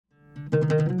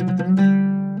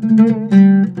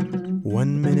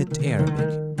1 Minute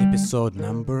Arabic, episode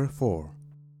number 4.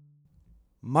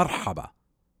 Marhaba.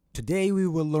 Today we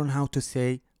will learn how to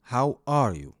say how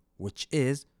are you, which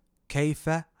is كيف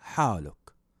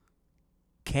حالك.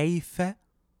 كيف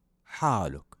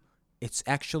حالك. It's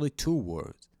actually two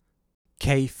words.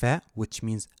 كيف, which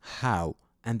means how,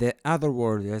 and the other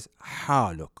word is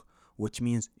حالك, which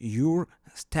means your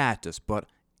status, but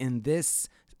in this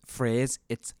phrase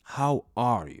it's how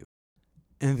are you.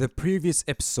 In the previous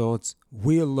episodes,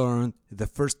 we learned the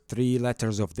first 3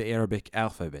 letters of the Arabic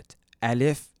alphabet,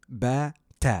 alif, ba,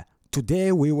 ta.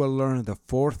 Today we will learn the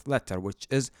 4th letter, which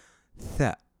is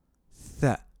tha.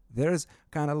 Tha. There's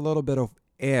kind of a little bit of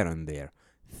air in there.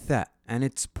 Tha, and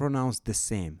it's pronounced the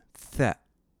same. Tha.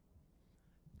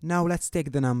 Now let's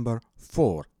take the number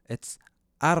 4. It's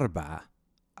arba.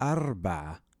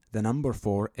 Arba. The number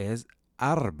 4 is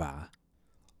arba.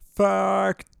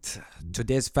 Fact.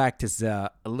 Today's fact is a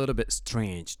little bit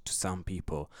strange to some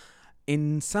people.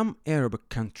 In some Arabic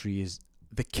countries,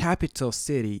 the capital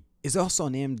city is also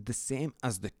named the same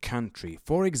as the country.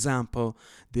 For example,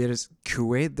 there's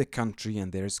Kuwait the country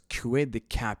and there's Kuwait the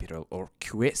capital, or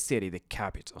Kuwait city the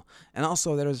capital. And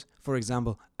also there's, for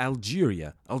example,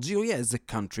 Algeria. Algeria is a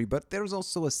country, but there's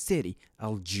also a city,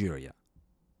 Algeria.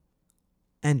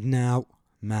 And now,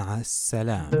 مع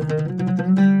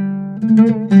السلامة.